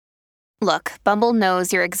Look, Bumble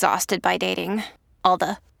knows you're exhausted by dating. All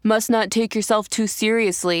the, must not take yourself too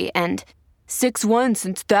seriously, and 6'1"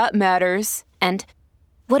 since that matters. And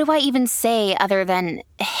what do I even say other than,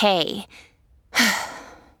 hey?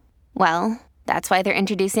 Well, that's why they're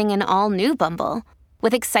introducing an all-new Bumble,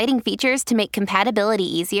 with exciting features to make compatibility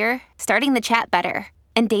easier, starting the chat better,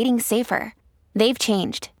 and dating safer. They've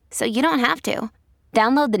changed, so you don't have to.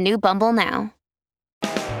 Download the new Bumble now.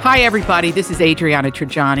 Hi, everybody. This is Adriana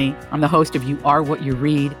Trajani. I'm the host of You Are What You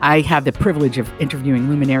Read. I have the privilege of interviewing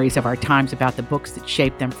luminaries of our times about the books that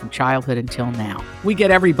shaped them from childhood until now. We get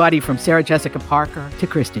everybody from Sarah Jessica Parker to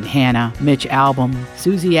Kristen Hanna, Mitch Albom,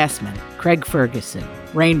 Susie Essman, Craig Ferguson,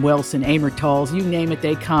 Rainn Wilson, Amor Tolls, you name it,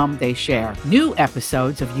 they come, they share. New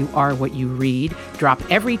episodes of You Are What You Read drop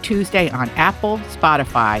every Tuesday on Apple,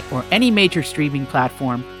 Spotify, or any major streaming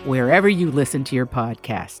platform wherever you listen to your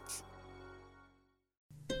podcasts.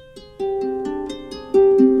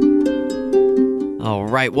 All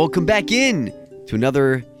right, welcome back in to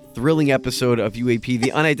another thrilling episode of UAP,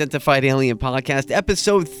 the Unidentified Alien Podcast,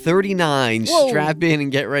 episode 39. Whoa. Strap in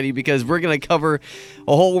and get ready because we're going to cover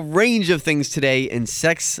a whole range of things today in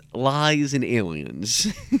Sex, Lies, and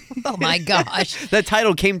Aliens. Oh, my gosh. That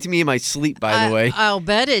title came to me in my sleep, by the way. I'll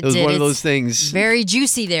bet it did. It was one of It's those things. Very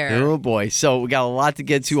juicy there. Oh, boy. So we got a lot to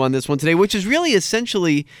get to on this one today, which is really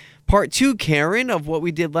essentially part 2, Karen, of what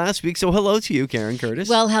we did last week. So hello to you, Karen Curtis.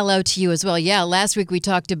 Well, hello to you as well. Yeah, last week we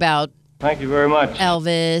talked about Thank you very much.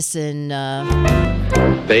 Elvis and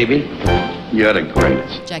Baby, you're the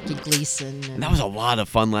greatest. Jackie Gleason. And that was a lot of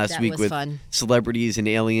fun last That week was with fun. celebrities and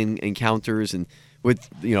alien encounters, and with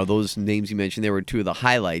those names you mentioned. They were two of the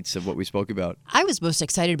highlights of what we spoke about. I was most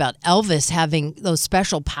excited about Elvis having those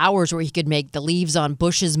special powers where he could make the leaves on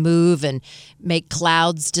bushes move and make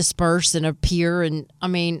clouds disperse and appear. And I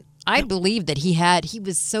mean, I believe that he had such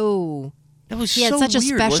a weird,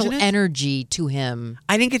 special wasn't it? energy to him.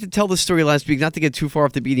 I didn't get to tell the story last week, not to get too far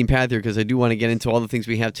off the beaten path here, because I do want to get into all the things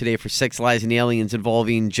we have today for Sex, Lies, and Aliens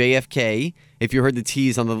involving JFK. If you heard the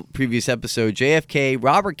tease on the previous episode, JFK,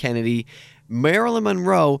 Robert Kennedy, Marilyn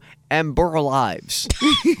Monroe, and Burl Ives.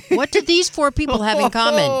 What did these 4 people have in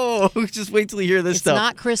common? Oh, just wait till you hear this It's stuff.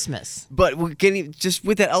 not Christmas. But we're getting just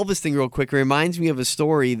with that Elvis thing real quick. It reminds me of a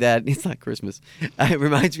story that it's not Christmas. It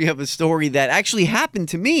reminds me of a story that actually happened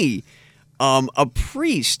to me. A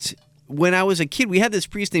priest, when I was a kid, we had this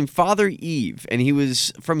priest named Father Eve, and he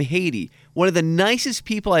was from Haiti. One of the nicest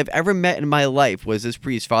people I've ever met in my life was this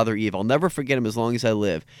priest, Father Eve. I'll never forget him as long as I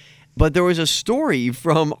live. But there was a story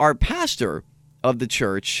from our pastor of the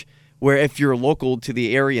church where, if you're local to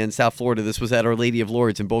the area in South Florida, this was at Our Lady of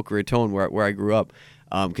Lourdes in Boca Raton, where I grew up,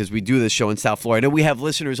 because we do this show in South Florida. We have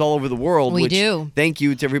listeners all over the world. We do. Thank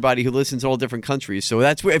you to everybody who listens in all different countries. So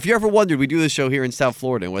that's where, if you ever wondered, we do this show here in South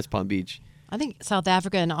Florida in West Palm Beach. I think South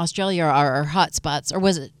Africa and Australia are our hot spots. Or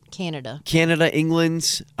was it Canada? Canada,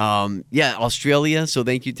 England, Australia. So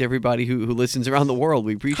thank you to everybody who listens around the world.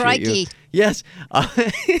 We appreciate you. Crikey. Yes.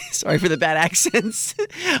 Sorry for the bad accents.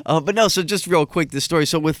 But no, so just real quick, this story.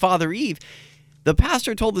 So with Father Eve, the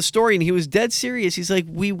pastor told the story, and he was dead serious. He's like,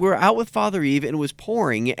 we were out with Father Eve, and it was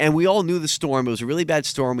pouring, and we all knew the storm. It was a really bad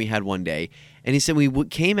storm we had one day. And he said, we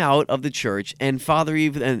came out of the church, and Father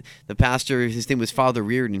Eve, and the pastor, his name was Father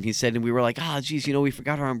Reardon, and he said, and we were like, geez, we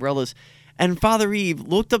forgot our umbrellas. And Father Eve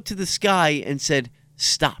looked up to the sky and said,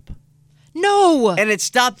 stop. No! And it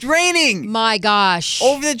stopped raining. My gosh.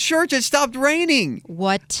 Over the church, it stopped raining.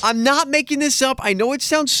 What? I'm not making this up. I know it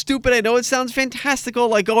sounds stupid. I know it sounds fantastical,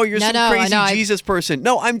 like, oh, you're some crazy Jesus person.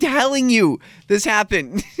 No, I'm telling you, this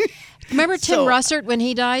happened. Remember Tim Russert when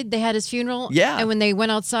he died? They had his funeral? Yeah. And when they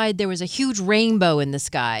went outside, there was a huge rainbow in the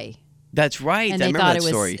sky. That's right. And I they remember thought that it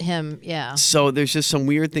story. was him, yeah. So there's just some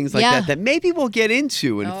weird things like that maybe we'll get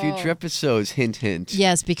into in future episodes. Hint, hint.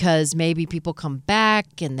 Yes, because maybe people come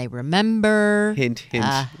back and they remember. Hint, hint.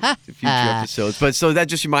 Future episodes. But so that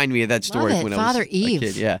just reminded me of that story when I was Father Eve. a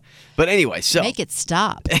kid. Yeah. But anyway, so Make it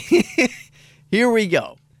stop. here we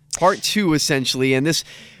go. Part 2, essentially. And this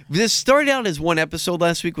started out as one episode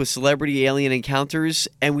last week with celebrity alien encounters,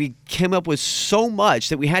 and we came up with so much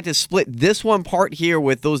that we had to split this one part here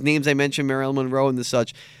with those names I mentioned, Marilyn Monroe and the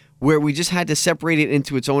such, where we just had to separate it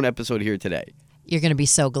into its own episode here today. You're going to be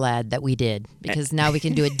so glad that we did, because now we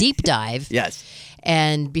can do a deep dive. Yes.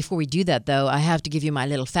 And before we do that, though, I have to give you my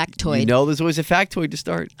little factoid. You know there's always a factoid to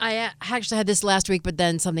start. I actually had this last week, but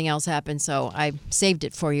then something else happened, so I saved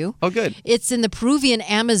it for you. Oh, good. It's in the Peruvian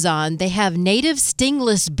Amazon. They have native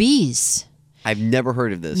stingless bees. I've never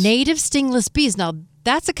heard of this. Native stingless bees. Now,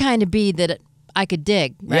 that's a kind of bee that I could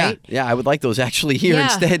dig, right? Yeah, I would like those actually here Yeah.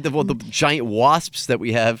 instead of the giant wasps that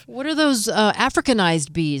we have. What are those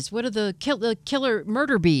Africanized bees? What are the killer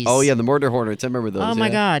murder bees? Oh, yeah, the murder hornets. I remember those. Oh, my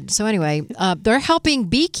God. So anyway, they're helping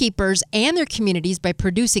beekeepers and their communities by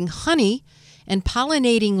producing honey and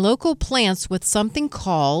pollinating local plants with something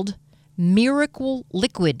called Miracle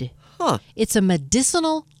Liquid. Huh. It's a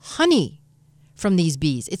medicinal honey from these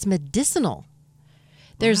bees. It's medicinal.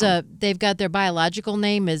 They've got their biological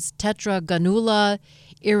name is Tetragonula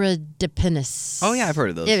iridipennis. Oh, yeah, I've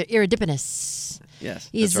heard of those. Iridipennis. Yes,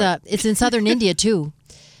 that's right. It's in southern India, too.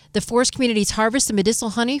 The forest communities harvest the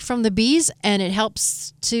medicinal honey from the bees, and it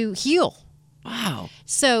helps to heal. Wow.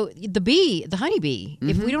 So the honeybee,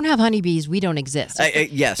 if we don't have honeybees, we don't exist.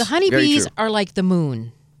 Yes, The very honeybees true. are like the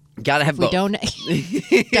moon. Gotta have We both.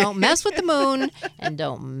 don't mess with the moon and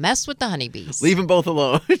don't mess with the honeybees. Leave them both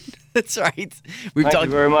alone. That's right. We've Thank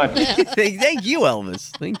you very much. Thank you,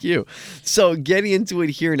 Elvis. Thank you. So getting into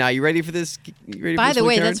it here now. You ready for this? You ready for By this the one,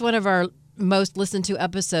 way, Karen? that's one of our most listened to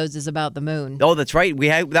episodes is about the moon. Oh, that's right.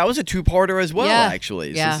 That was a two-parter as well, Yeah.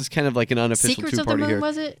 actually. So Yeah. this is kind of like an unofficial Secrets two-parter of the Moon, here.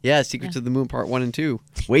 was it? Yeah, Secrets of the Moon Part 1 and 2.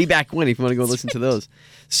 Way back when, if you want to go listen to those.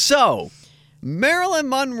 So, Marilyn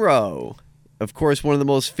Monroe, of course, one of the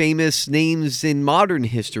most famous names in modern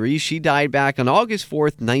history. She died back on August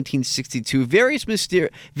 4th, 1962.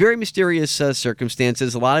 Very mysterious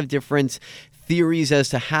circumstances. A lot of different theories as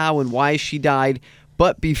to how and why she died.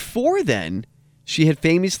 But before then, she had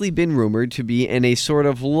famously been rumored to be in a sort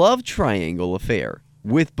of love triangle affair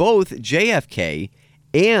with both JFK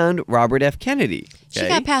and Robert F. Kennedy. She Okay?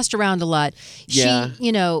 got passed around a lot. Yeah.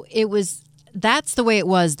 That's the way it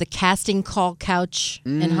was, the casting call couch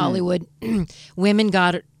in Hollywood. Women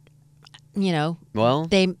got, Well,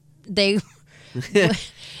 they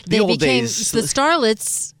old became days. the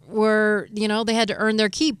starlets were, they had to earn their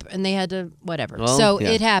keep and they had to whatever. Well, so yeah.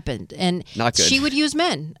 it happened, and Not good. she would use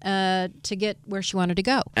men to get where she wanted to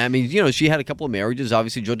go. I mean, she had a couple of marriages.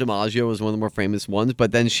 Obviously, Joe DiMaggio was one of the more famous ones,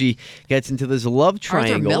 but then she gets into this love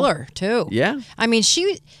triangle. Arthur Miller too. Yeah. I mean, she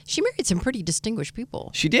married some pretty distinguished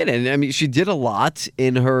people. She did, and I mean, she did a lot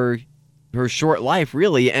in her short life,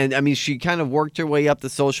 really. And I mean, she kind of worked her way up the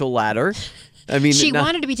social ladder. I mean, She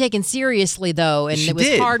wanted to be taken seriously, though, and She it was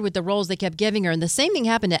did. hard with the roles they kept giving her. And the same thing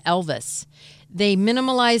happened to Elvis. They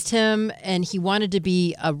minimalized him, and he wanted to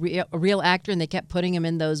be a real actor, and they kept putting him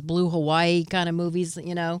in those Blue Hawaii kind of movies,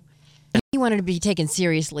 He wanted to be taken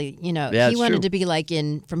seriously, Yeah, he it's wanted true. to be like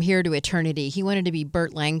in From Here to Eternity. He wanted to be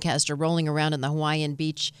Burt Lancaster rolling around in the Hawaiian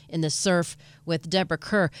beach in the surf with Deborah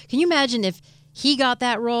Kerr. Can you imagine if he got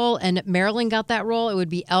that role and Marilyn got that role? It would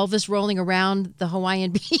be Elvis rolling around the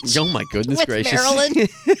Hawaiian beach. Oh, my goodness with gracious. Marilyn.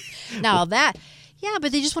 Now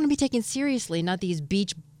but they just want to be taken seriously, not these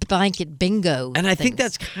beach blanket bingo. And I think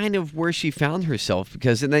things. that's kind of where she found herself,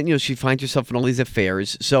 because and then she finds herself in all these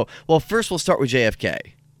affairs. So, well, first we'll start with JFK.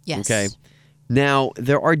 Yes. Okay. Now,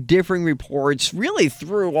 there are differing reports really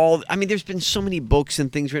through all. I mean, there's been so many books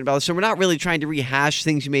and things written about it. So we're not really trying to rehash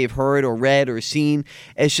things you may have heard or read or seen.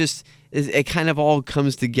 It's just it kind of all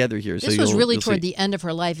comes together here. This so was really you'll toward see. the end of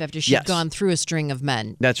her life after she'd Yes. gone through a string of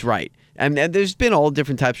men. That's right. And there's been all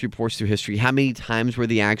different types of reports through history. How many times were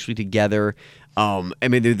they actually together? I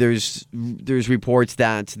mean, there's reports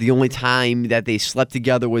that the only time that they slept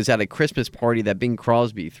together was at a Christmas party that Bing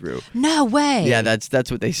Crosby threw. No way. Yeah,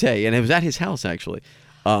 that's what they say, and it was at his house actually.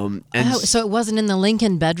 So it wasn't in the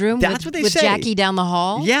Lincoln bedroom That's what they with say. Jackie down the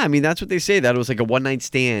hall? Yeah, I mean that's what they say. That it was like a one-night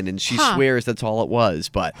stand, and she Huh. swears that's all it was.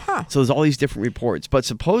 But so there's all these different reports. But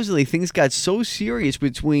supposedly things got so serious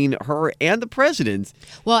between her and the president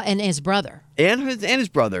Well, and his brother. and his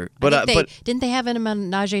brother. But I think but didn't they have a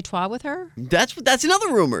menage a trois with her? that's another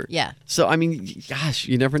rumor. Yeah. So I mean, gosh,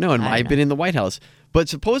 you never know. It I might have know. been in the White House. But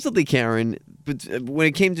supposedly, Karen, when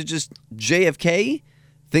it came to just JFK,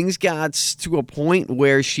 things got to a point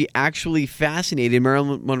where she actually fascinated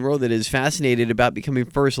Marilyn Monroe. That is fascinated about becoming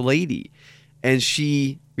first lady, and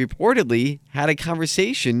she reportedly had a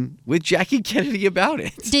conversation with Jackie Kennedy about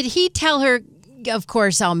it. Did he tell her, of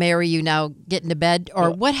course, I'll marry you now, get into bed? Or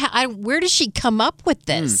what? Where does she come up with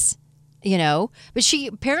this? But she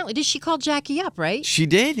apparently, did she call Jackie up, right? She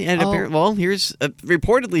did, and Oh. well, here's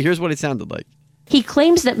here's what it sounded like. He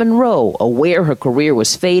claims that Monroe, aware her career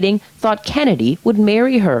was fading, thought Kennedy would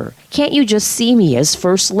marry her. "Can't you just see me as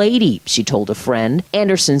First Lady?" she told a friend.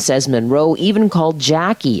 Anderson says Monroe even called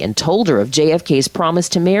Jackie and told her of JFK's promise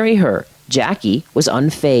to marry her. Jackie was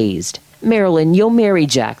unfazed. "Marilyn, you'll marry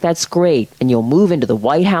Jack, that's great, and you'll move into the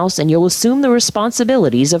White House and you'll assume the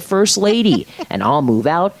responsibilities of First Lady, and I'll move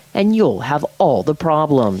out and you'll have all the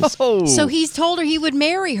problems." Oh, So he's told her he would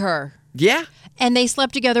marry her. Yeah. And they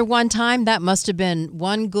slept together one time. That must have been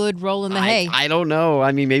one good roll in the hay. I don't know.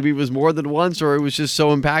 I mean, maybe it was more than once, or it was just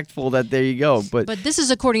so impactful that there you go. But this is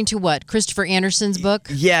according to what? Christopher Anderson's book?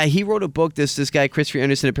 Yeah, he wrote a book. This guy, Christopher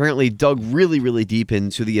Anderson, apparently dug really, really deep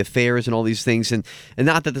into the affairs and all these things. And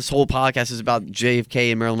not that this whole podcast is about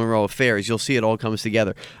JFK and Marilyn Monroe affairs. You'll see it all comes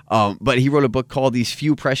together. But he wrote a book called These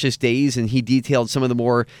Few Precious Days, and he detailed some of the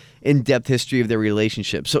more in-depth history of their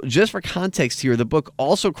relationship. So just for context here, the book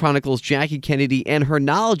also chronicles Jackie Kennedy and her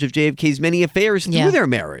knowledge of JFK's many affairs through their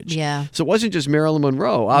marriage. Yeah. So it wasn't just Marilyn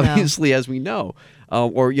Monroe, obviously, as we know.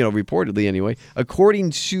 Or reportedly anyway.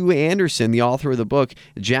 According to Anderson, the author of the book,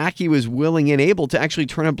 Jackie was willing and able to actually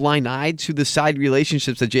turn a blind eye to the side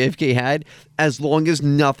relationships that JFK had as long as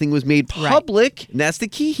nothing was made public. Right. And that's the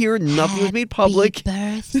key here. Nothing was made public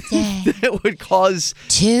that would cause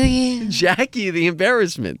to you, Jackie, the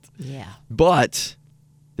embarrassment. Yeah. But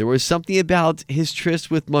there was something about his tryst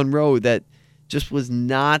with Monroe that just was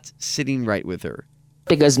not sitting right with her.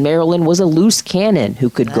 Because Marilyn was a loose cannon who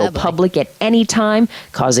could go public at any time,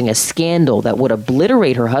 causing a scandal that would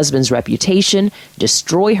obliterate her husband's reputation,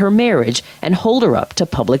 destroy her marriage, and hold her up to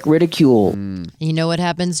public ridicule. You know what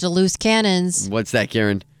happens to loose cannons? What's that,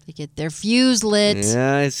 Karen? They get their fuse lit.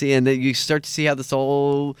 Yeah, I see. And then you start to see how this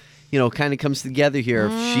all, kind of comes together here.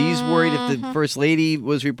 If she's worried, if the First Lady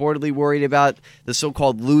was reportedly worried about the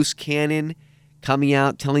so-called loose cannon coming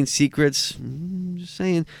out, telling secrets. Just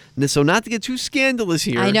saying. So not to get too scandalous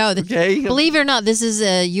here. I know. Okay? Believe it or not, this is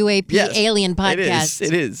a UAP alien podcast.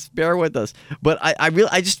 It is. Bear with us. But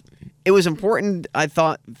it was important, I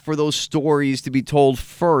thought, for those stories to be told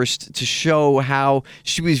first to show how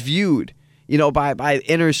she was viewed, by an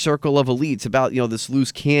inner circle of elites about, this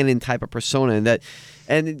loose cannon type of persona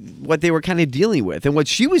and what they were kind of dealing with and what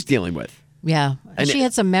she was dealing with. Yeah. And she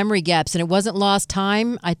had some memory gaps, and it wasn't lost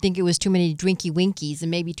time. I think it was too many drinky winkies and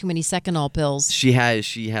maybe too many Seconal pills. She had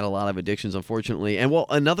a lot of addictions, unfortunately. And,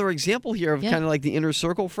 another example here of kind of like the inner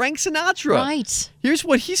circle, Frank Sinatra. Right. Here's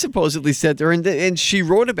what he supposedly said to her, and she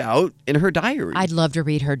wrote about in her diary. I'd love to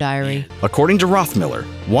read her diary. According to Rothmiller,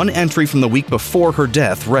 one entry from the week before her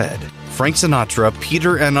death read, Frank Sinatra,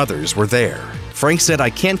 Peter, and others were there. Frank said, I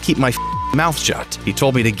can't keep my mouth shut. He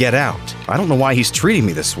told me to get out. I don't know why he's treating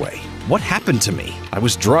me this way. What happened to me? I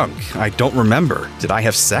was drunk. I don't remember. Did I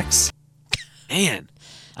have sex? Man,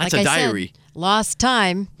 that's like a diary. Said, lost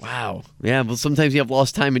time. Wow. Yeah, well, sometimes you have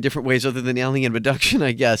lost time in different ways other than alien abduction,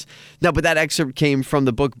 I guess. No, but that excerpt came from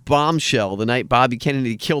the book Bombshell, the night Bobby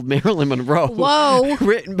Kennedy killed Marilyn Monroe. Whoa.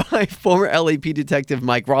 Written by former LAP detective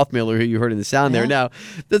Mike Rothmiller, who you heard in the sound there. Now,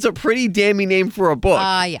 that's a pretty damning name for a book.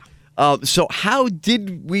 Yeah. So how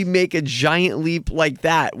did we make a giant leap like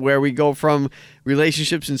that, where we go from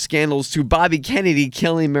relationships and scandals to Bobby Kennedy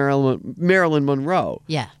killing Marilyn Monroe?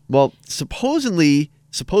 Yeah. Well, supposedly,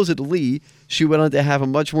 she went on to have a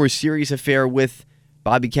much more serious affair with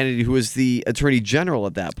Bobby Kennedy, who was the Attorney General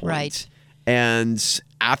at that point. Right. And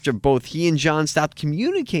after both he and John stopped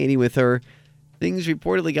communicating with her, things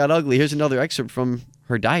reportedly got ugly. Here's another excerpt from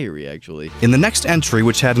her diary, actually. In the next entry,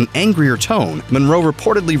 which had an angrier tone, Monroe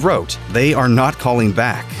reportedly wrote, They are not calling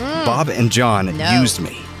back. Bob and John used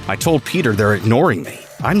me. I told Peter they're ignoring me.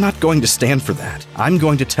 I'm not going to stand for that. I'm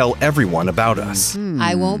going to tell everyone about us.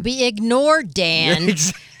 I won't be ignored, Dan.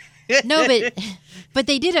 No, but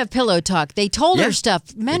they did have pillow talk. They told her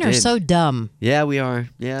stuff. Men are so dumb. Yeah, we are.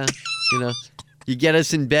 Yeah. You get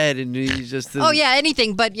us in bed and you just...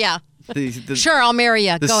 anything, but yeah. Sure, I'll marry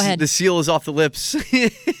you. Go ahead. The seal is off the lips.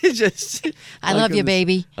 I love you,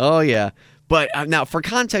 baby. Oh, yeah. But now, for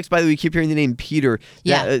context, by the way, we keep hearing the name Peter.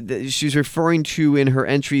 That she's referring to in her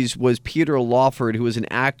entries was Peter Lawford, who was an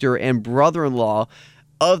actor and brother-in-law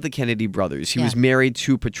of the Kennedy brothers. He was married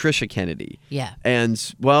to Patricia Kennedy. Yeah.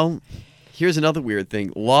 And, well, here's another weird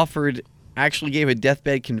thing. Lawford actually gave a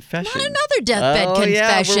deathbed confession. Not another deathbed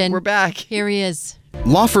confession. Yeah, we're back. Here he is.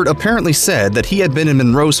 Lawford apparently said that he had been in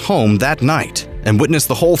Monroe's home that night and witnessed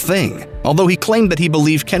the whole thing, although he claimed that he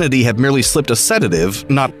believed Kennedy had merely slipped a sedative,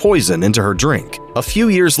 not poison, into her drink. A few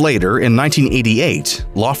years later, in 1988,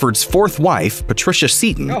 Lawford's fourth wife, Patricia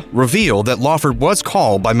Seaton, revealed that Lawford was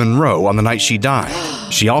called by Monroe on the night she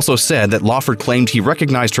died. She also said that Lawford claimed he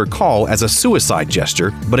recognized her call as a suicide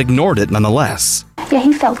gesture, but ignored it nonetheless. Yeah,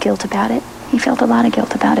 he felt guilt about it. He felt a lot of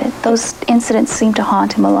guilt about it. Those incidents seemed to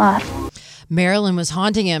haunt him a lot. Marilyn was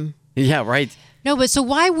haunting him. Yeah, right. No, but so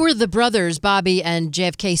why were the brothers, Bobby and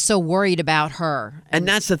JFK, so worried about her? And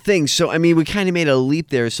that's the thing. So, I mean, we kind of made a leap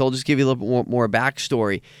there, so I'll just give you a little bit more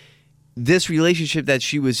backstory. this relationship that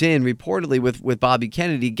she was in reportedly with Bobby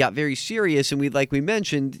Kennedy got very serious, and we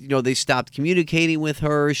mentioned, they stopped communicating with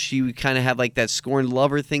her. She kind of had like that scorned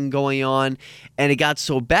lover thing going on, and it got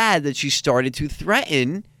so bad that she started to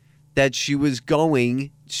threaten that she was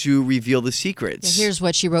going to reveal the secrets. Yeah, here's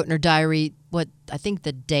what she wrote in her diary, I think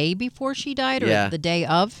the day before she died, or the day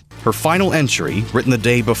of? Her final entry, written the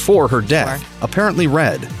day before her death, apparently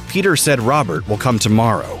read, "Peter said Robert will come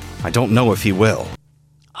tomorrow. I don't know if he will."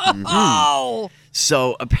 Oh!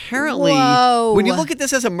 So apparently, when you look at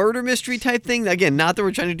this as a murder mystery type thing, again, not that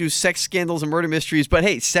we're trying to do sex scandals and murder mysteries, but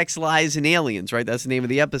hey, sex, lies, and aliens, right? That's the name of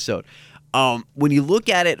the episode. When you look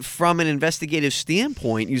at it from an investigative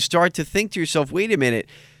standpoint, you start to think to yourself, wait a minute,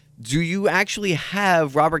 do you actually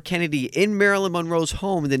have Robert Kennedy in Marilyn Monroe's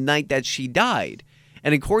home the night that she died?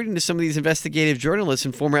 And according to some of these investigative journalists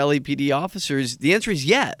and former LAPD officers, the answer is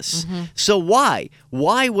yes. Mm-hmm. So why?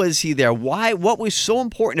 Why was he there? Why? What was so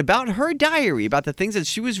important about her diary, about the things that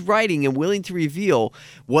she was writing and willing to reveal?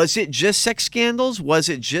 Was it just sex scandals? Was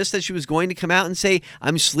it just that she was going to come out and say,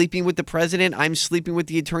 I'm sleeping with the president, I'm sleeping with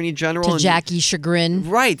the attorney general? To Jackie's chagrin.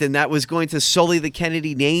 Right, and that was going to sully the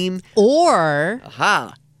Kennedy name? Or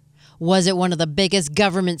was it one of the biggest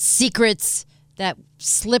government secrets that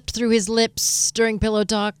slipped through his lips during pillow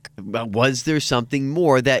talk? Was there something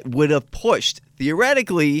more that would have pushed,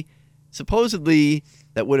 theoretically, supposedly,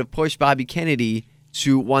 that would have pushed Bobby Kennedy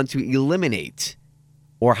to want to eliminate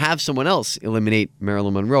or have someone else eliminate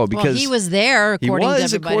Marilyn Monroe? Because he was there, according to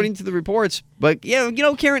everybody. According to the reports. But,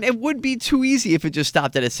 Karen, it would be too easy if it just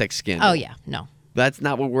stopped at a sex scandal. Oh, yeah. No. That's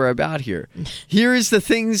not what we're about here. Here's the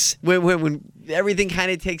things when everything kind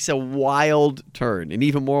of takes a wild turn, an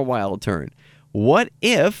even more wild turn. What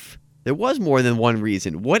if there was more than one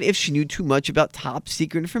reason? What if she knew too much about top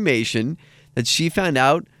secret information that she found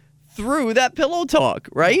out through that pillow talk,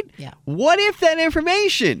 right? Yeah. What if that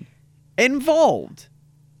information involved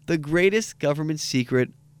the greatest government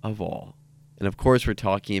secret of all? And of course, we're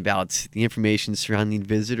talking about the information surrounding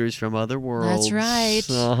visitors from other worlds. That's right.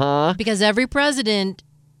 Uh-huh. Because every president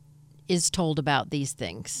is told about these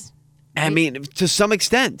things. Right? I mean, to some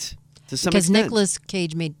extent. Because Nicolas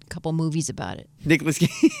Cage made a couple movies about it. Nicolas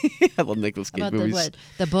Cage. I love Nicolas Cage about movies.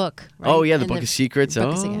 The book. Right? Oh, yeah, the Book of Secrets.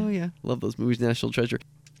 Oh, yeah. Love those movies, National Treasure.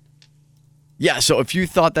 Yeah, so if you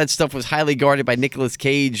thought that stuff was highly guarded by Nicolas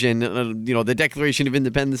Cage and, the Declaration of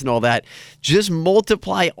Independence and all that, just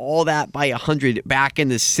multiply all that by 100 back in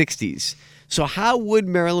the 60s. So how would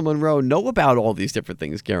Marilyn Monroe know about all these different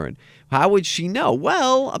things, Karen? How would she know?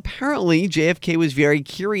 Well, apparently JFK was very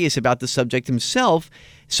curious about the subject himself,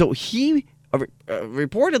 so he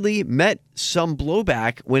reportedly met some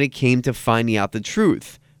blowback when it came to finding out the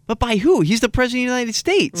truth. But by who? He's the President of the United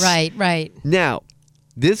States. Right. Now,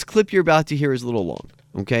 this clip you're about to hear is a little long,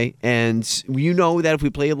 okay? And you know that if we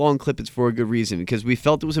play a long clip, it's for a good reason, because we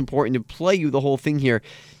felt it was important to play you the whole thing here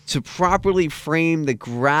to properly frame the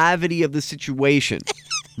gravity of the situation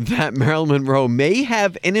that Marilyn Monroe may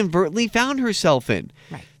have inadvertently found herself in.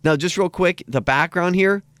 Right. Now, just real quick, the background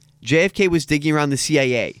here, JFK was digging around the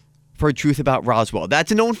CIA for truth about Roswell.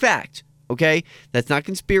 That's a known fact. Okay, that's not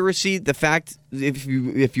conspiracy. The fact, if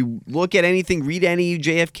you look at anything, read any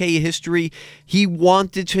JFK history, he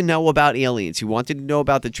wanted to know about aliens. He wanted to know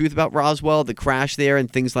about the truth about Roswell, the crash there, and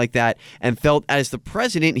things like that, and felt as the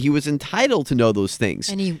president he was entitled to know those things.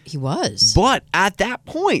 And he was. But at that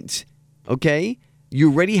point, okay,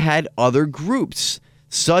 you already had other groups,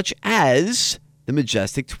 such as the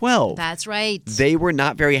Majestic 12. That's right. They were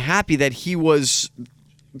not very happy that he was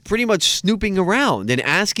pretty much snooping around and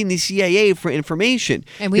asking the CIA for information.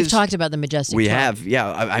 And we've talked about the Majestic 12. We have, yeah.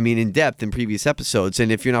 I mean, in depth in previous episodes.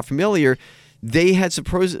 And if you're not familiar, they had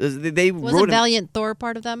Wasn't Valiant Thor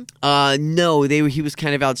part of them? No, he was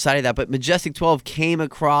kind of outside of that. But Majestic 12 came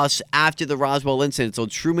across after the Roswell incident. So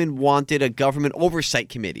Truman wanted a government oversight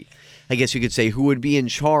committee, I guess you could say, who would be in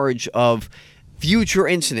charge of future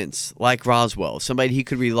incidents like Roswell, somebody he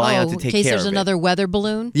could rely on to take care of it. In case there's another weather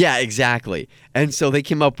balloon? Yeah, exactly. And so they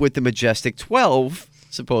came up with the Majestic 12,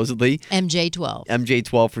 supposedly. MJ-12.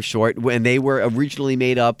 MJ-12 for short. And they were originally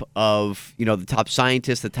made up of, the top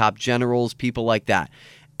scientists, the top generals, people like that.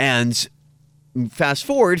 And fast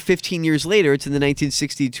forward 15 years later to the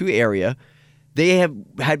 1962 area, they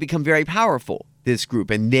had become very powerful, this group.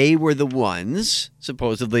 And they were the ones,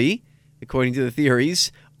 supposedly, according to the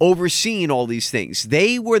theories, overseeing all these things.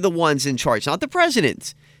 They were the ones in charge, not the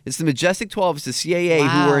president. It's the Majestic 12, it's the CIA who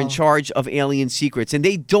are in charge of alien secrets. And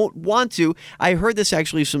they don't want to. I heard this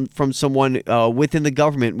actually from someone within the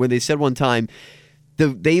government where they said one time,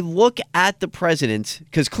 They look at the president,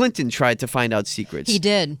 because Clinton tried to find out secrets. He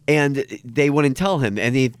did. And they wouldn't tell him.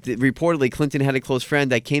 And reportedly, Clinton had a close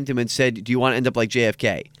friend that came to him and said, do you want to end up like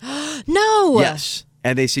JFK? No. Yes.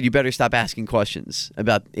 And they said, you better stop asking questions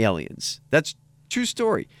about aliens. That's true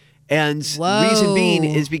story. And reason being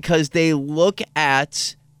is because they look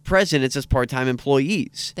at presidents as part-time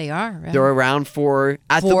employees. They are. Right? They're around for,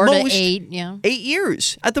 at 4 the to most, 8, yeah. 8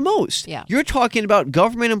 years at the most. Yeah. You're talking about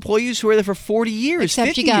government employees who are there for 40 years, Except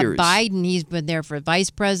 50 you got years. Biden. He's been there for vice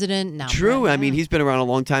president. No, True. right I mean, now. he's been around a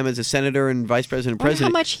long time as a senator and vice president, I wonder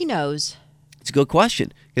president. how much he knows. It's a good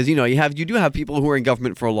question because you do have people who are in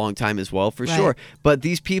government for a long time as well, for sure. But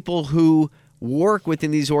these people who work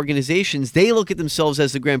within these organizations, they look at themselves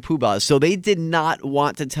as the grand poobahs. So they did not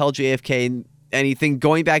want to tell JFK anything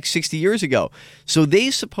going back 60 years ago. So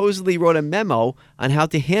they supposedly wrote a memo on how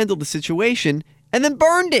to handle the situation and then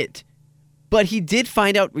burned it. But he did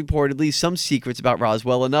find out reportedly some secrets about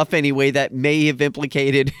Roswell, enough anyway that may have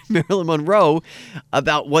implicated Marilyn Monroe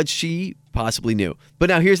about what she possibly knew. But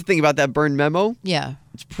now here's the thing about that burned memo. Yeah.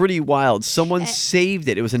 It's pretty wild. Someone saved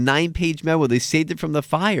it. It was a 9-page memo. They saved it from the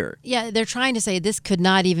fire. Yeah, they're trying to say this could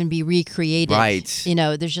not even be recreated. Right.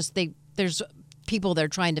 There's people that are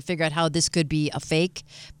trying to figure out how this could be a fake,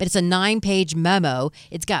 but it's a 9-page memo.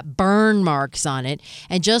 It's got burn marks on it.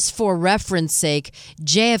 And just for reference sake,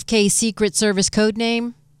 JFK's Secret Service code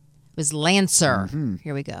name was Lancer.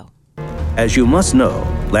 Here we go. As you must know,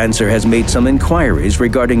 Lancer has made some inquiries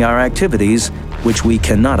regarding our activities, which we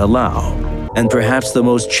cannot allow. And perhaps the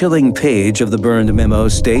most chilling page of the burned memo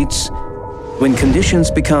states, when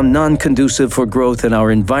conditions become non-conducive for growth in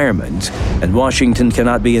our environment and Washington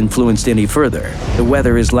cannot be influenced any further, the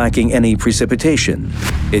weather is lacking any precipitation.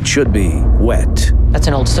 It should be wet. That's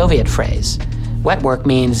an old Soviet phrase. Wet work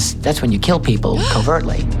means that's when you kill people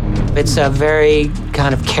covertly. It's a very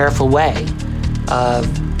kind of careful way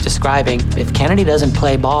of describing if Kennedy doesn't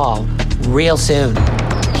play ball real soon,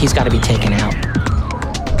 he's got to be taken out.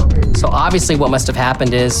 So obviously what must have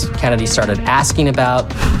happened is Kennedy started asking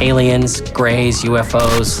about aliens, grays,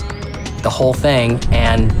 UFOs, the whole thing,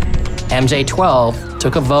 and MJ-12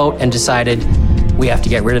 took a vote and decided we have to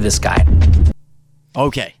get rid of this guy.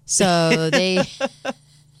 Okay. So they...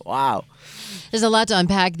 Wow. There's a lot to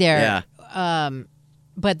unpack there. Yeah.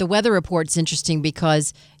 But the weather report's interesting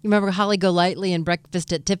because you remember Holly Golightly and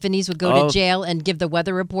Breakfast at Tiffany's would go to jail and give the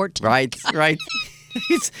weather report? Right.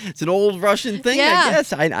 It's an old Russian thing, Yeah. I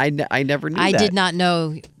guess. I never knew that. I did not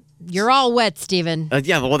know. You're all wet, Stephen.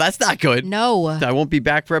 Yeah, well, that's not good. No. I won't be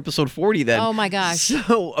back for episode 40 then. Oh, my gosh.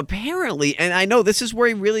 So apparently, and I know this is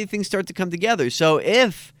where really things start to come together. So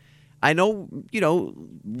if, I know,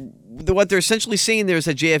 what they're essentially saying there is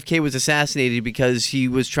that JFK was assassinated because he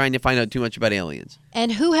was trying to find out too much about aliens.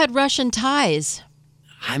 And who had Russian ties?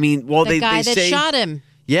 I mean, well, The they guy that say, shot him.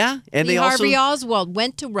 Yeah, and Lee they also Harvey Oswald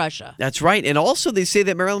went to Russia. That's right. And also they say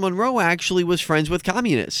that Marilyn Monroe actually was friends with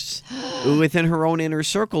communists within her own inner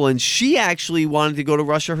circle. And she actually wanted to go to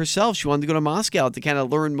Russia herself. She wanted to go to Moscow to kind of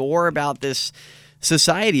learn more about this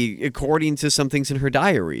society, according to some things in her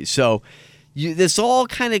diary. So this all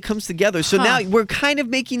kind of comes together. So now we're kind of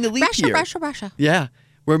making the leap here. Russia. Yeah.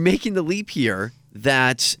 We're making the leap here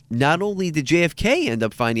that not only did JFK end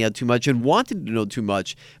up finding out too much and wanting to know too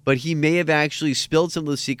much, but he may have actually spilled some of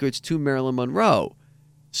those secrets to Marilyn Monroe.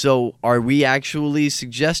 So are we actually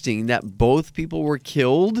suggesting that both people were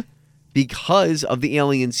killed because of the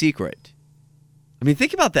alien secret? I mean,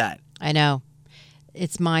 think about that. I know.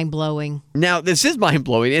 It's mind-blowing. Now, this is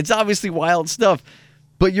mind-blowing. It's obviously wild stuff.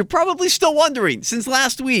 But you're probably still wondering, since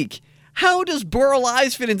last week, how does Burl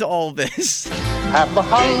Ives fit into all of this? Have a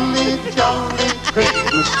holly jolly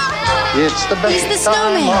Christmas. It's the best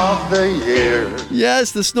time of the year.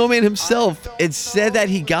 Yes, the snowman himself. It said that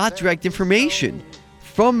he got direct information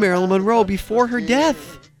from Marilyn Monroe before her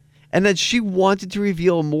death, and that she wanted to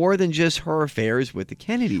reveal more than just her affairs with the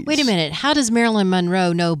Kennedys. Wait a minute. How does Marilyn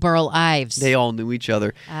Monroe know Burl Ives? They all knew each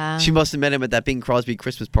other. She must have met him at that Bing Crosby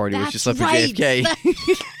Christmas party where she slept with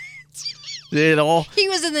JFK. It all. He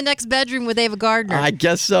was in the next bedroom with Ava Gardner. I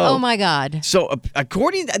guess so. Oh, my God. So,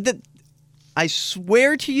 according to I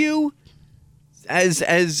swear to you,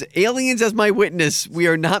 as aliens as my witness, we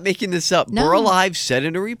are not making this up. No. Burl Ives said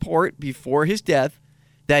in a report before his death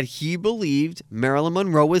that he believed Marilyn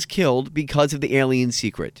Monroe was killed because of the alien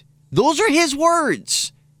secret. Those are his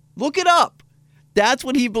words. Look it up. That's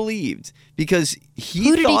what he believed because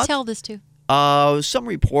Who did he tell this to? Some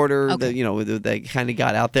reporter that kind of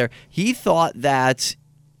got out there. He thought that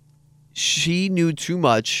she knew too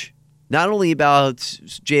much, not only about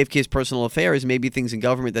JFK's personal affairs, maybe things in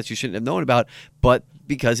government that she shouldn't have known about, but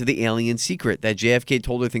because of the alien secret that JFK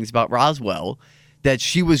told her things about Roswell that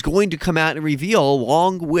she was going to come out and reveal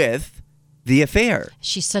along with the affair.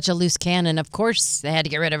 She's such a loose cannon. Of course, they had to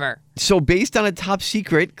get rid of her. So based on a top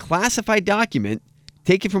secret classified document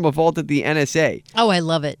taken from a vault at the NSA. Oh, I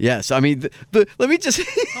love it. Yes. I mean, let me just...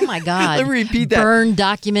 Oh, my God. Let me repeat that. Burned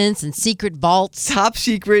documents and secret vaults. Top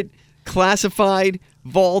secret, classified,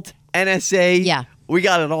 vault, NSA. Yeah. We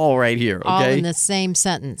got it all right here, okay? All in the same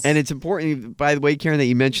sentence. And it's important, by the way, Karen, that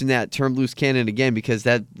you mentioned that term loose cannon again, because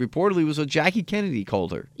that reportedly was what Jackie Kennedy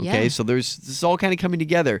called her, okay? Yeah. So this is all kind of coming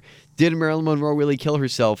together. Did Marilyn Monroe really kill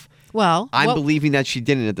herself? Well, I'm believing that she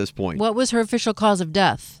didn't at this point. What was her official cause of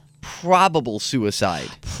death? Probable suicide.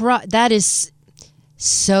 That is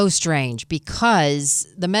so strange, because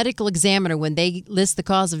the medical examiner, when they list the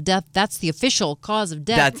cause of death, that's the official cause of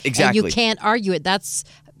death. That's exactly. And you can't argue it. That's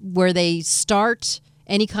where they start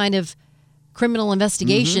any kind of criminal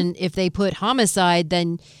investigation. If they put homicide,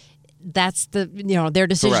 then that's their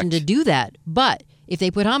decision Correct. to do that. But if they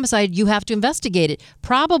put homicide, you have to investigate it.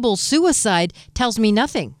 Probable suicide tells me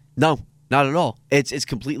nothing. No, not at all. It's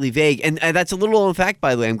completely vague. And that's a little known fact,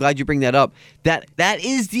 by the way. I'm glad you bring that up. That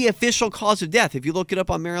is the official cause of death. If you look it up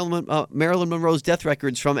on Marilyn Monroe's death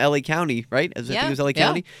records from L.A. County, right? I think it was L.A.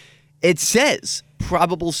 County. It says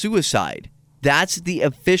probable suicide. That's the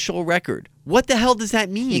official record. What the hell does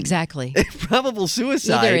that mean? Exactly. Probable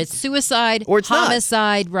suicide. Either it's suicide or it's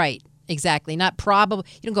homicide. Not. Right. Exactly. Not probable.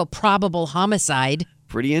 You don't go probable homicide.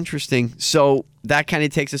 Pretty interesting. So that kind of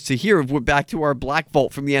takes us to here. We're back to our black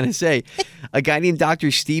vault from the NSA. A guy named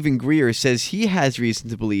Dr. Stephen Greer says he has reason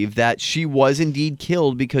to believe that she was indeed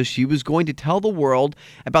killed because she was going to tell the world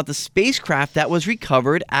about the spacecraft that was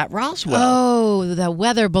recovered at Roswell. Oh, the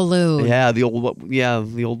weather balloon. Yeah, the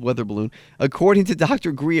old weather balloon. According to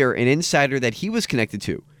Dr. Greer, an insider that he was connected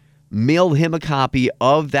to mailed him a copy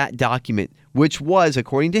of that document, which was,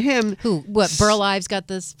 according to him... What, Burl Ives got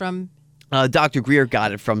this from... Dr. Greer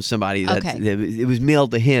got it from somebody. It was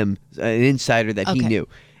mailed to him, an insider that he knew.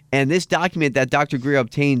 And this document that Dr. Greer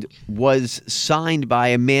obtained was signed by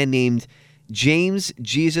a man named James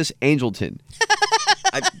Jesus Angelton.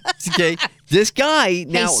 Okay, this guy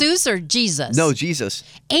now... Jesus or Jesus? No, Jesus.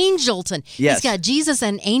 Angelton. Yes. He's got Jesus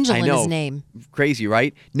and Angel in his name. Crazy,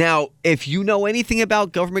 right? Now, if you know anything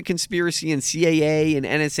about government conspiracy and CAA and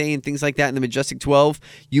NSA and things like that in the Majestic 12,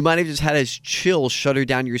 you might have just had a chill shudder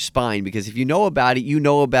down your spine, because if you know about it, you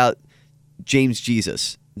know about James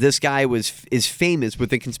Jesus. This guy is famous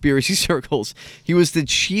within conspiracy circles. He was the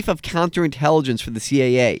chief of counterintelligence for the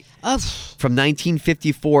CAA from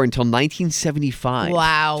 1954 until 1975.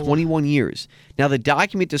 Wow. 21 years. Now, the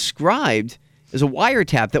document described as a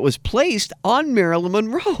wiretap that was placed on Marilyn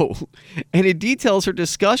Monroe, and it details her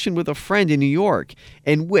discussion with a friend in New York,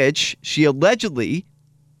 in which she allegedly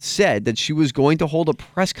said that she was going to hold a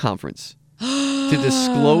press conference to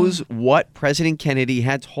disclose what President Kennedy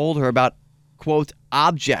had told her about, quote,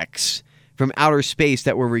 objects from outer space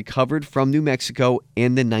that were recovered from New Mexico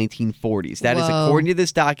in the 1940s. That is according to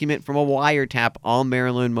this document from a wiretap on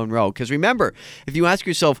Marilyn Monroe. Because remember, if you ask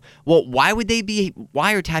yourself, well, why would they be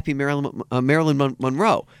wiretapping Marilyn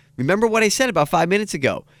Monroe? Remember what I said about 5 minutes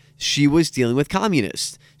ago. She was dealing with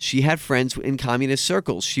communists. She had friends in communist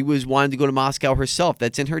circles. She was wanting to go to Moscow herself.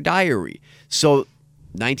 That's in her diary. So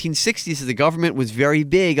 1960s, the government was very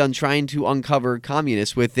big on trying to uncover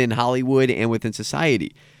communists within Hollywood and within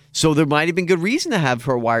society. So there might have been good reason to have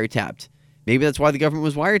her wiretapped. Maybe that's why the government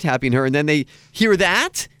was wiretapping her. And then they hear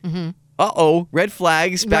that. Uh-oh, red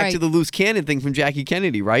flags, back to the loose cannon thing from Jackie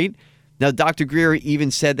Kennedy, right? Now, Dr. Greer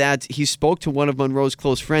even said that he spoke to one of Monroe's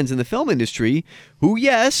close friends in the film industry, who,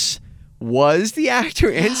 yes, was the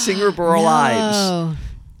actor and singer Burl Ives.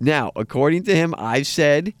 Now, according to him, Ives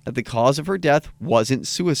said that the cause of her death wasn't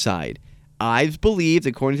suicide. Ives believed,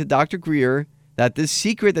 according to Dr. Greer, that this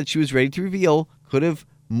secret that she was ready to reveal could have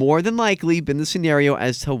more than likely been the scenario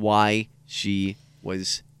as to why she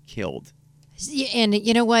was killed. And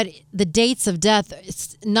you know what? The dates of death,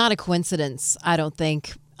 it's not a coincidence, I don't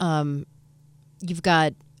think. You've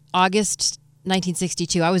got August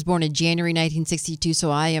 1962. I was born in January 1962, so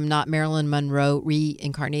I am not Marilyn Monroe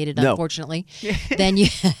reincarnated, unfortunately. Then you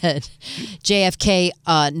had JFK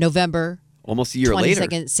November. Almost a year later.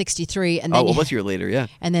 22nd, 63. And then almost a year later, yeah.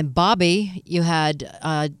 And then Bobby, you had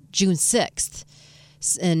June 6th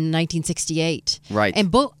in 1968. Right. And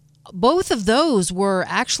both of those were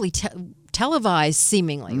actually televised,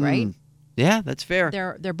 seemingly, right? Yeah, that's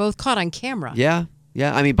fair. They're both caught on camera. Yeah.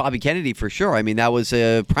 Yeah, I mean, Bobby Kennedy for sure. I mean, that was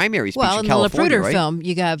a primary speech in California, the Lapruder right? film,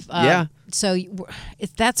 you have... So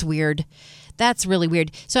that's weird. That's really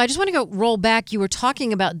weird. So I just want to roll back. You were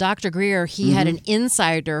talking about Dr. Greer. He had an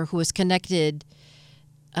insider who was connected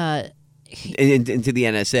into the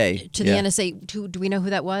NSA. To the NSA. Do we know who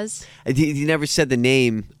that was? He never said the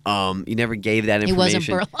name. He never gave that information. It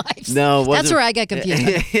wasn't Burlives. No, it wasn't. That's where I got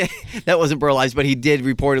confused. That wasn't Burlives, but he did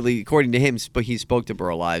reportedly, according to him, but he spoke to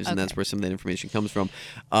Burlives, and that's where some of that information comes from.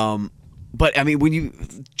 But I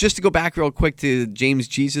mean, just to go back real quick to James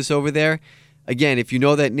Jesus over there, again, if you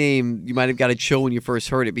know that name, you might have got a chill when you first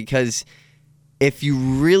heard it, because if you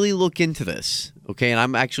really look into this, okay, and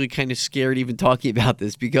I'm actually kind of scared even talking about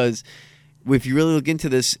this, because if you really look into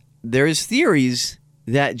this, there's theories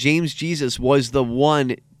that James Jesus was the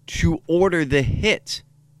one to order the hit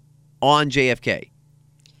on JFK.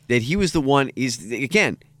 That he was the one,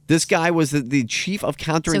 again, this guy was the chief of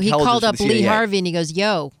counterintelligence. So he called up Lee Harvey and he goes,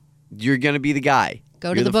 yo. You're going to be the guy.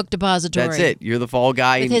 Go to the book depository. That's it. You're the fall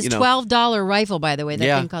guy. With his $12 rifle, by the way.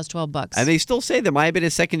 That thing cost $12. And they still say there might have been a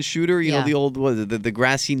second shooter. You know, the old, what is it, the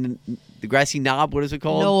grassy knob, what is it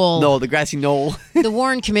called? Knoll. No, the grassy knoll. The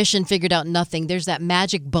Warren Commission figured out nothing. There's that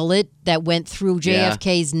magic bullet that went through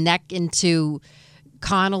JFK's neck into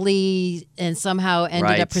Connolly and somehow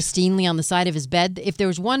ended up pristinely on the side of his bed. If there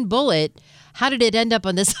was one bullet, how did it end up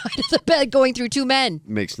on the side of the bed going through two men?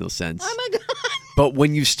 Makes no sense. Oh, my God. But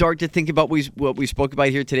when you start to think about what we spoke about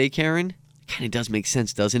here today, Karen, it kind of does make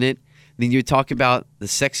sense, doesn't it? I mean, you talk about the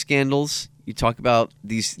sex scandals. You talk about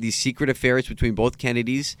these secret affairs between both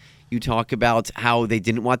Kennedys. You talk about how they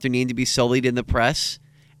didn't want their name to be sullied in the press.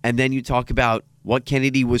 And then you talk about what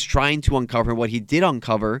Kennedy was trying to uncover, what he did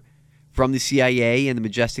uncover from the CIA and the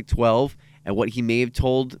Majestic 12, and what he may have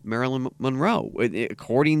told Marilyn Monroe.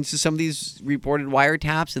 According to some of these reported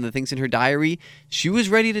wiretaps and the things in her diary, she was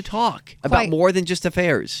ready to talk about more than just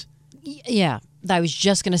affairs. Yeah, I was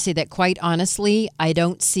just going to say that quite honestly, I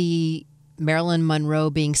don't see Marilyn Monroe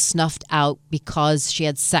being snuffed out because she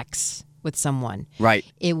had sex with someone. Right.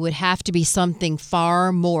 It would have to be something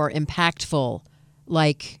far more impactful,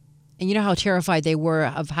 like, and you know how terrified they were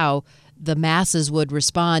of how the masses would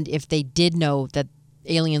respond if they did know that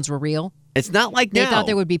aliens were real? It's not like now. They thought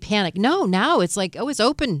there would be panic. No, now it's like, it's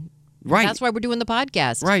open. Right. That's why we're doing the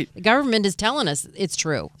podcast. Right. The government is telling us it's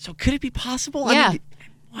true. So could it be possible? Yeah. I mean,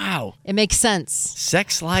 wow. It makes sense.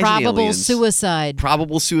 Sex, lies, Probable and aliens. suicide.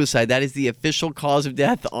 Probable suicide. That is the official cause of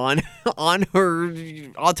death on her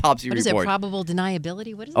autopsy report. What is it? Probable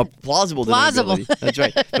deniability? What is it? Plausible deniability. That's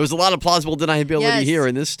right. There was a lot of plausible deniability here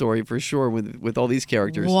in this story for sure with all these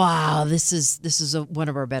characters. Wow, this is one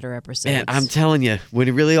of our better episodes. And I'm telling you, when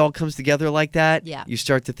it really all comes together like that, Yeah. you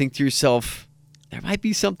start to think to yourself, there might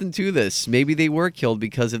be something to this. Maybe they were killed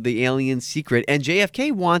because of the alien secret. And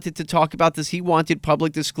JFK wanted to talk about this. He wanted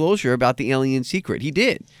public disclosure about the alien secret. He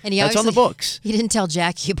did. And that's on the books. He didn't tell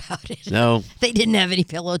Jackie about it. No. They didn't have any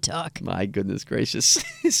pillow talk. My goodness gracious.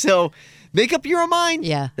 So make up your own mind.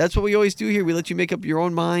 Yeah. That's what we always do here. We let you make up your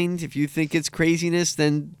own mind. If you think it's craziness,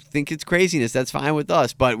 then think it's craziness. That's fine with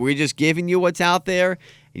us. But we're just giving you what's out there,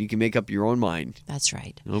 and you can make up your own mind. That's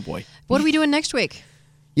right. Oh, boy. What are we doing next week?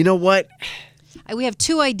 You know what? We have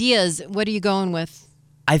two ideas. What are you going with?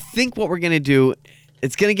 I think what we're going to do,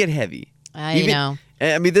 it's going to get heavy. I know.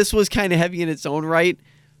 I mean, this was kind of heavy in its own right,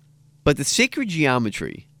 but the sacred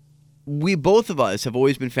geometry, both of us have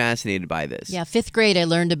always been fascinated by this. Yeah, 5th grade, I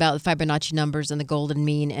learned about the Fibonacci numbers and the golden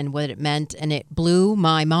mean and what it meant, and it blew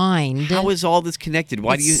my mind. How is all this connected?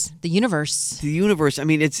 Why do you? The universe. The universe. I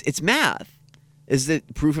mean, it's math. Is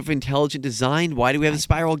it proof of intelligent design? Why do we have a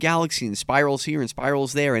spiral galaxy and spirals here and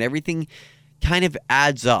spirals there and everything kind of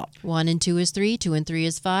adds up? 1 and 2 is 3, 2 and 3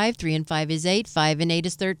 is 5, 3 and 5 is 8, 5 and 8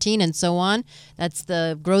 is 13, and so on. That's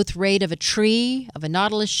the growth rate of a tree, of a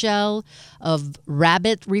nautilus shell, of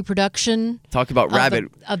rabbit reproduction. Talk about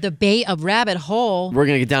rabbit. Of rabbit hole. We're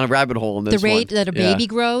going to get down a rabbit hole in this The rate one. that a baby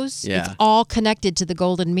grows. Yeah. It's all connected to the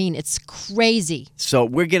golden mean. It's crazy. So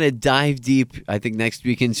we're going to dive deep, I think, next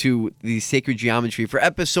week into the sacred geometry for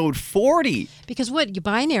episode 40. Because what? Your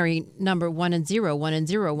binary number 1 and 0, 1 and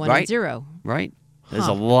 0, 1 and 0. Right. There's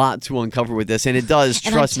a lot to uncover with this, and it does,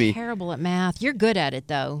 trust me. I'm terrible at math. You're good at it,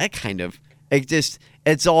 though. Kind of.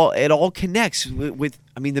 It all connects with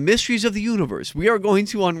the mysteries of the universe. We are going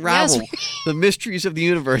to unravel the mysteries of the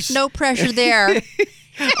universe. No pressure there.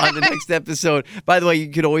 On the next episode. By the way, you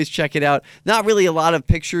could always check it out. Not really a lot of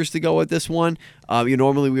pictures to go with this one.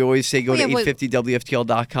 Normally we always say go to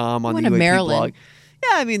 850WFTL.com on the UAP blog.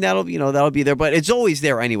 Yeah, I mean, that'll be there, but it's always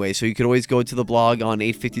there anyway, so you could always go to the blog on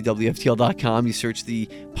 850WFTL.com. You search the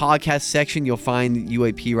podcast section, you'll find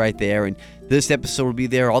UAP right there, and This episode will be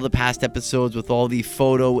there. All the past episodes with all the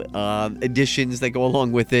photo additions that go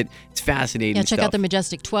along with it. It's fascinating. Yeah, check stuff. out the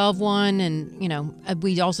Majestic 12 one, and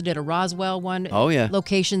we also did a Roswell one. Oh yeah,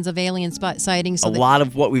 locations of alien sightings. So a lot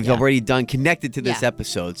of what we've already done connected to this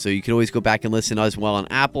episode. So you can always go back and listen as well on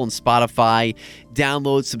Apple and Spotify.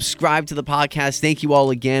 Download, subscribe to the podcast. Thank you all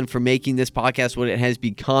again for making this podcast what it has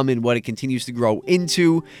become and what it continues to grow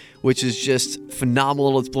into, which is just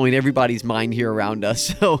phenomenal. It's blowing everybody's mind here around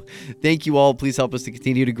us. So thank you all. Please help us to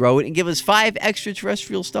continue to grow it and give us 5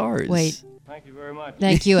 extraterrestrial stars. Wait. Thank you very much.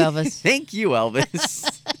 Thank you, Elvis. Thank you,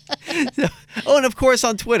 Elvis. And of course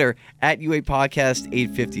on Twitter at UA Podcast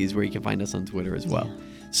 850 is where you can find us on Twitter as well.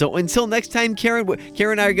 So until next time, Karen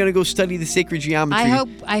and I are going to go study the sacred geometry.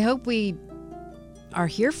 I hope we are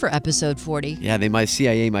here for episode 40. Yeah,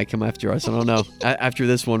 CIA might come after us. I don't know. After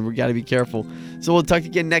this one, we got to be careful. So we'll talk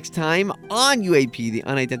again next time on UAP, the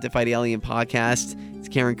Unidentified Alien Podcast. It's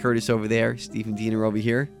Karen Curtis over there, Stephen Diener over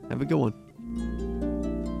here. Have a good one.